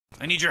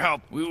I need your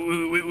help.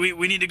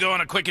 We need to go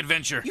on a quick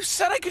adventure. You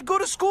said I could go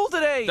to school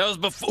today. That was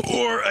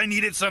before I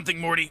needed something,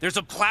 Morty. There's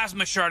a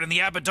plasma shard in the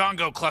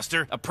Abadongo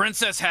cluster. A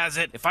princess has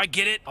it. If I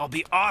get it, I'll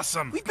be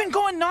awesome. We've been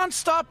going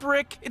non-stop,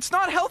 Rick. It's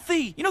not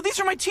healthy. You know, these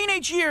are my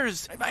teenage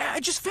years.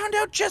 I just found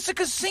out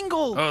Jessica's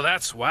single. Oh,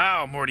 that's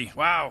wow, Morty.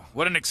 Wow,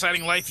 what an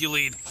exciting life you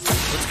lead.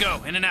 Let's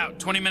go, in and out,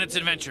 20 minutes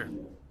adventure.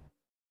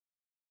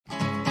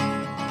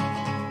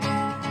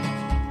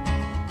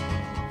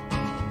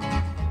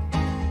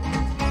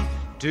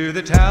 To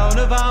the town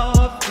of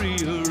our free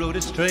rode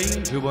a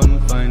stranger one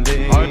fine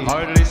day.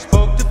 Hardly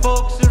spoke to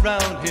folks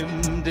around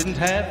him, didn't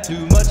have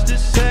too much to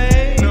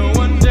say. No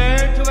one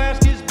dared to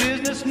ask his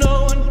business,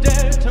 no one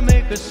dared to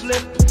make a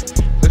slip.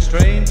 The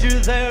stranger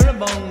there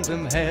among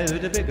them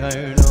had a big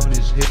iron on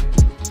his hip.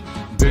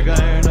 Big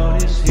iron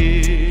on his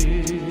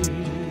hip.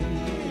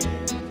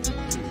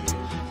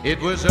 It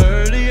was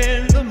early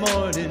in the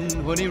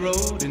morning when he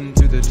rode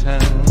into the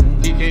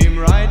town. He came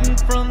riding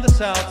from the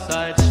south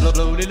side,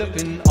 slowly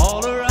looking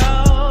all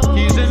around.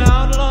 He's an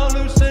outlaw,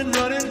 loose and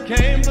running,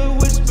 came the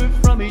whisper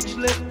from each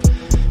lip.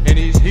 And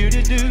he's here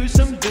to do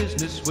some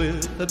business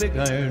with a big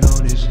iron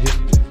on his hip.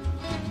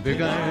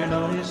 Big iron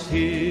on his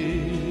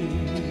hip.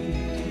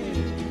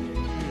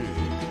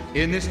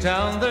 In this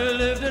town there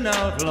lived an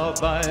outlaw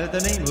by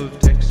the name of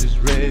Texas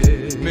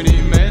Red.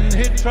 Many men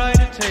had tried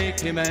to take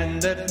him,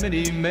 and that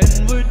many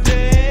men were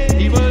dead.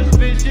 He was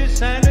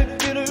vicious and a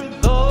killer,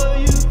 though a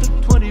youth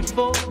of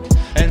 24.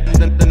 And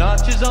the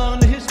notches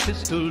on his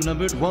pistol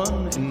numbered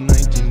 1 in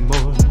 19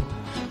 more.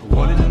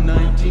 1 in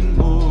 19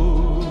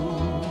 more.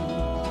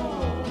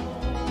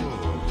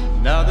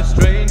 Now the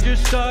stranger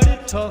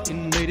started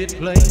talking, made it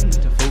plain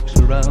to folks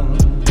around.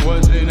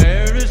 Was an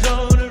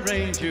Arizona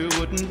Ranger,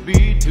 wouldn't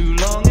be too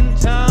long in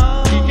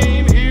town. He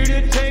came here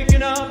to take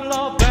an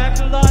outlaw back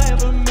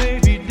alive or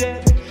maybe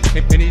dead.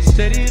 And he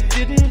said it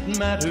didn't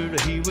matter,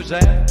 he was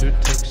after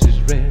Texas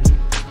Red.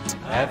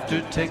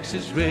 After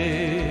Texas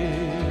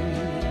Red.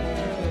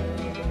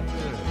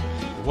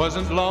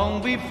 Wasn't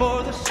long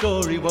before the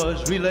story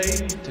was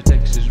relayed to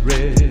Texas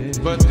Red.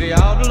 But the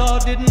outlaw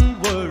didn't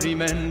worry,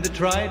 men that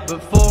tried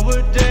before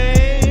were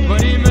dead.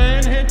 20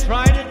 men had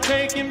tried to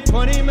take him,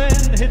 20 men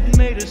had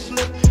made a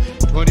slip.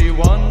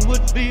 21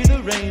 would be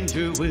the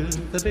ranger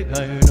with the big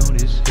iron on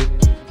his hip.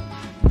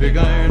 Big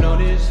iron on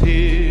his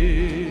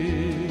hip.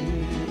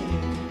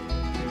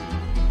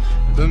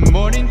 The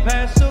morning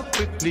passed so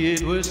quickly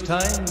it was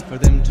time for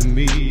them to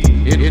meet.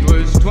 It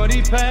was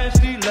 20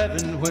 past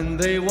 11 when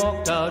they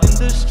walked out in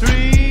the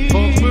street.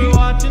 Folks were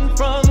watching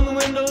from the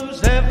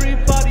windows,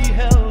 everybody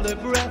held their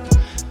breath.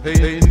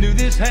 They knew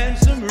this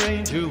handsome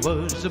ranger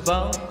was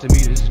about to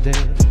meet his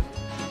death.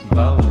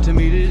 About to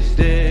meet his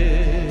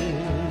death.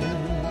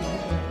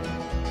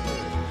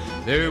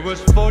 There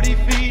was 40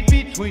 feet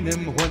between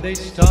them when they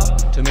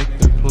stopped to make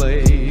their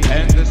play.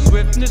 And the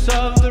swiftness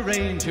of the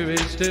ranger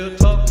is still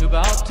talked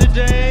about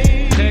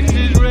today.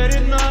 Texas Red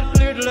had not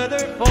cleared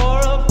leather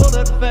for a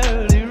bullet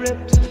fairly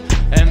ripped.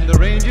 And the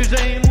ranger's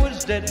aim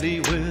was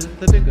deadly with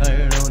the big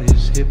iron on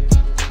his hip.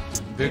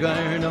 Big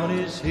iron on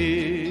his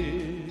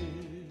hip.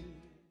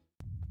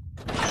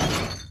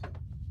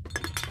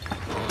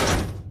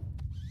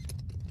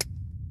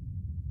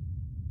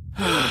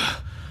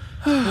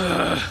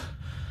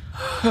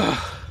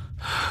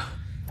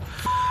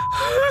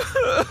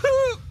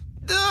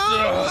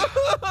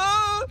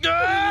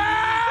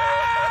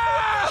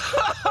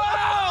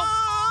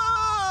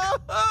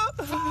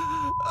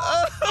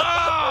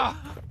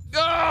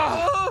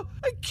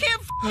 I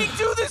can't f***ing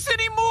do this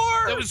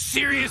anymore! That was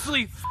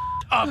seriously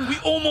up. We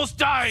almost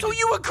died. So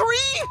you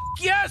agree?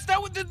 Yes,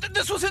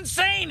 this was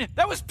insane.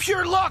 That was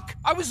pure luck.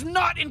 I was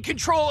not in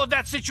control of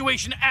that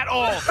situation at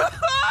all.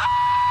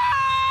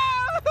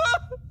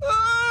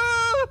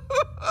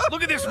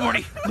 Look at this,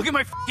 Morty. Look at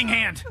my f***ing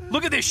hand.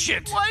 Look at this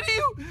shit. Why do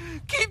you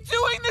keep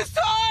doing this to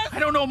us? I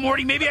don't know,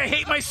 Morty. Maybe I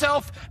hate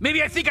myself.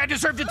 Maybe I think I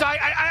deserve to die.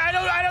 I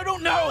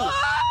don't know.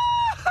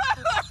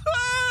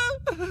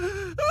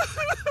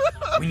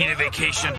 We need a vacation.